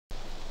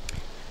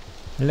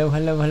Hello,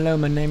 hello, hello.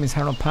 My name is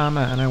Harold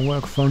Palmer, and I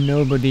work for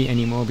nobody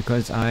anymore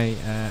because I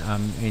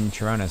am in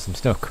Tyrannus. I'm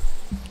stuck.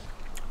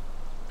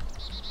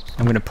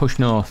 I'm going to push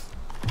north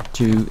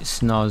to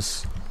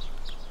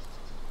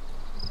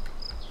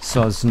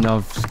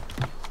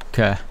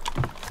Sosnovka.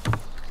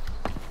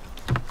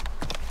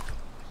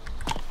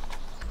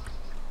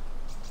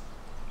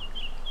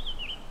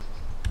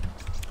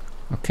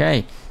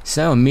 Okay,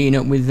 so meeting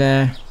up with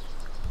the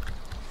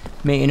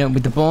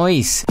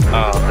boys.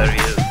 Oh, there he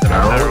is.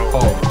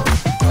 Harold.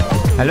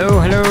 Hello,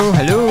 hello,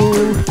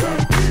 hello.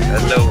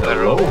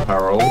 Hello,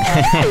 Harold.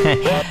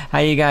 How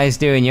you guys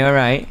doing? You all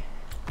right?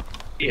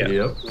 Yeah,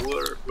 Yep.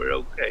 we're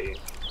okay.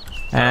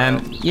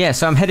 Yeah,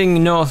 so I'm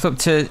heading north up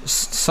to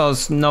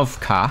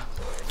Sosnovka.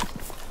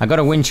 I got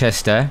a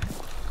Winchester.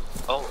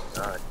 Oh,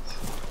 nice.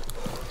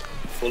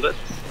 Bullets?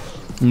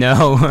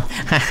 No.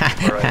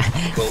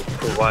 Alright, we'll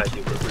provide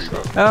you with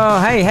some. Oh,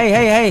 hey.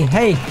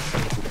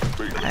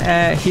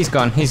 He's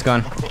gone.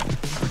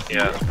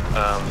 Yeah,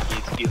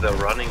 he's either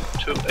running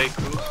to a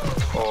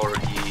group or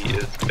he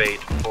is bait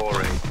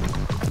for a.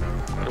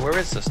 Where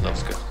is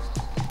Sosnovka?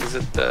 Is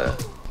it the...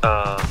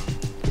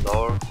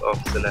 North of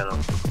Zeleno.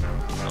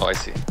 Oh, I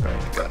see.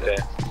 Right, got Okay.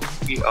 it.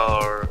 We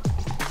are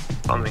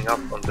coming up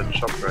on the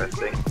chopper, I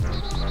think.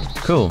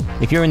 Cool.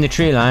 If you're in the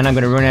tree line, I'm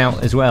going to run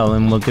out as well,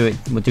 and we'll do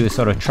a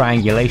sort of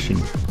triangulation.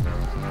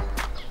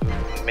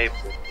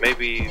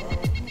 Maybe,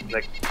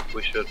 like,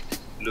 we should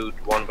loot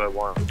one by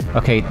one.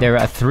 Okay, there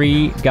are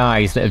 3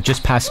 guys that have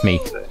just passed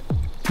me.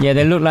 Yeah,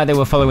 they look like they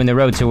were following the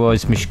road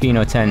towards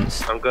Mishkino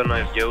tents. I'm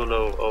gonna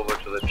YOLO over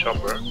to the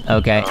chopper.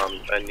 Okay.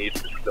 I need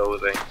the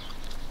clothing.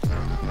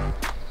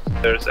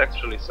 There's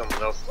actually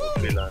someone else in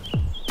the tree line.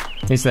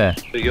 Is there?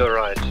 To your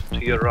right.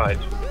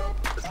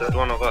 Is that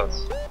one of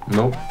us?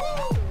 Nope.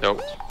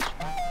 Nope.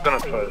 I'm gonna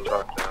try to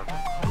talk to him.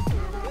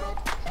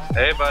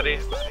 Hey, buddy.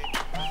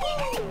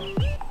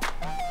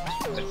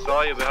 I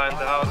saw you behind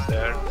the house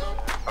there.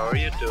 How are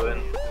you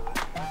doing?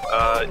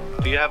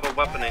 Do you have a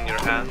weapon in your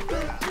hand?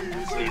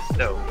 Please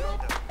don't.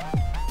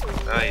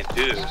 Ah, you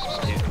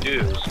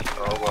do.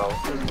 Oh well.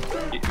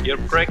 You're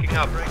breaking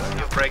up.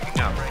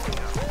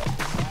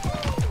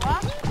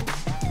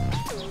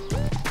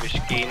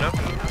 Mishkina?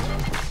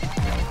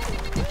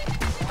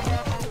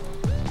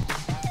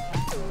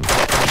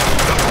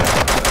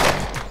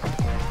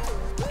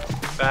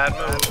 Bad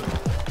move.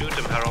 Shoot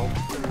him, Harold.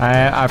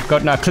 I've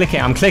got no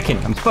clicking. I'm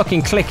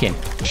fucking clicking.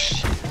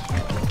 Which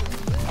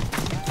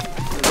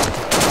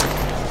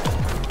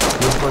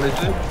one is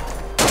it?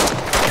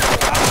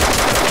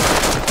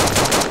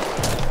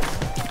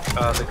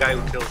 The guy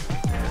who killed me.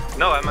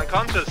 No, I'm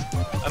unconscious.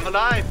 I'm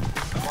alive.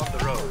 I'm on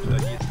the road.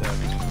 He's dead.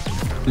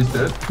 He's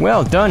dead.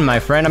 Well done, my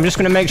friend. I'm just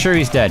going to make sure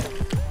he's dead.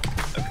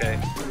 Okay.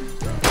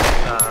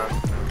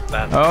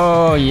 Bad.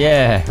 Oh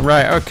yeah.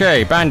 Right.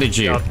 Okay. Bandage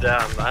you. God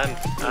damn,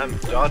 I'm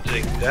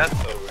dodging death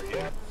over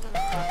here.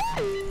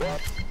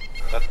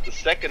 That's the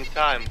second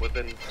time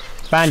within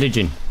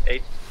Bandaging.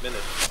 8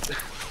 minutes.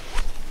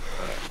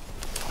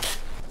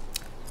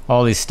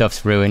 All his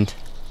stuff's ruined.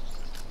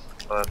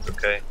 Oh, that's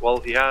okay. Well,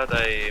 he had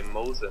a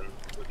Mosin.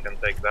 We can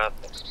take that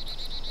one.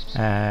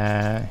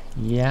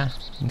 Yeah.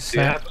 Do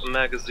you have a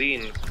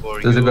magazine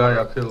for There's you? a guy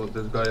uphill.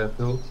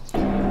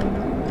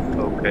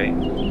 Okay.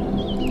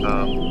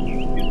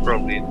 He's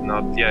probably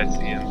not. Yeah, I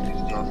see him.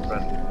 He's not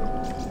friendly.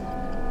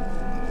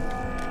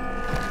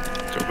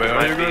 So where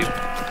are you guys?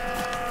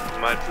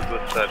 Might be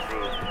with that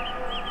route.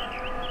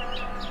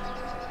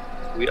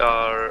 We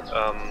are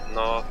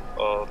north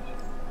of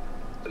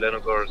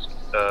Zelenogorsk.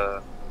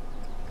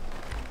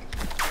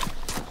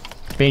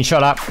 Being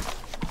shot up.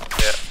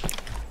 Yeah.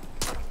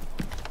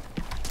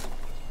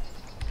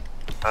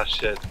 Ah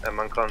shit, I'm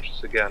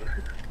unconscious again.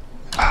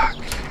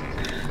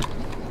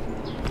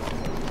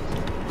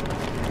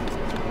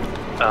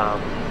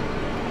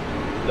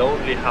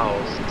 Lonely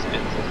house is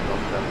in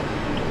Sosnovka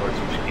towards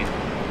Mishkina.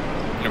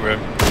 Anyway,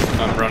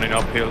 I'm running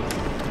uphill.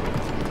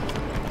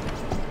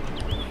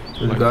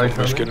 There's a guy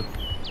coming.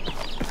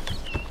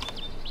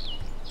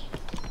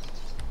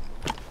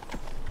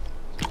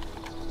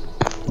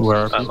 Where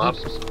are I'm up.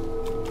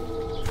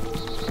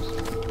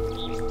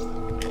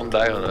 On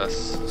diagonals,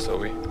 so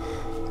we.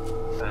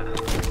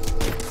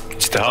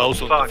 It's the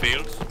house on the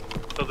fields.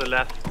 To the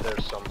left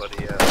there's somebody,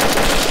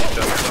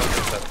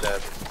 just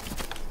dead.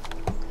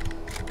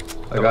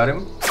 I got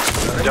him.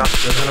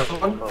 Just There's another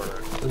one.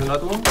 corner. There's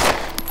another one.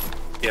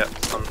 Yeah,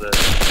 on the...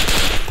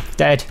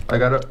 Dead. I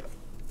got a.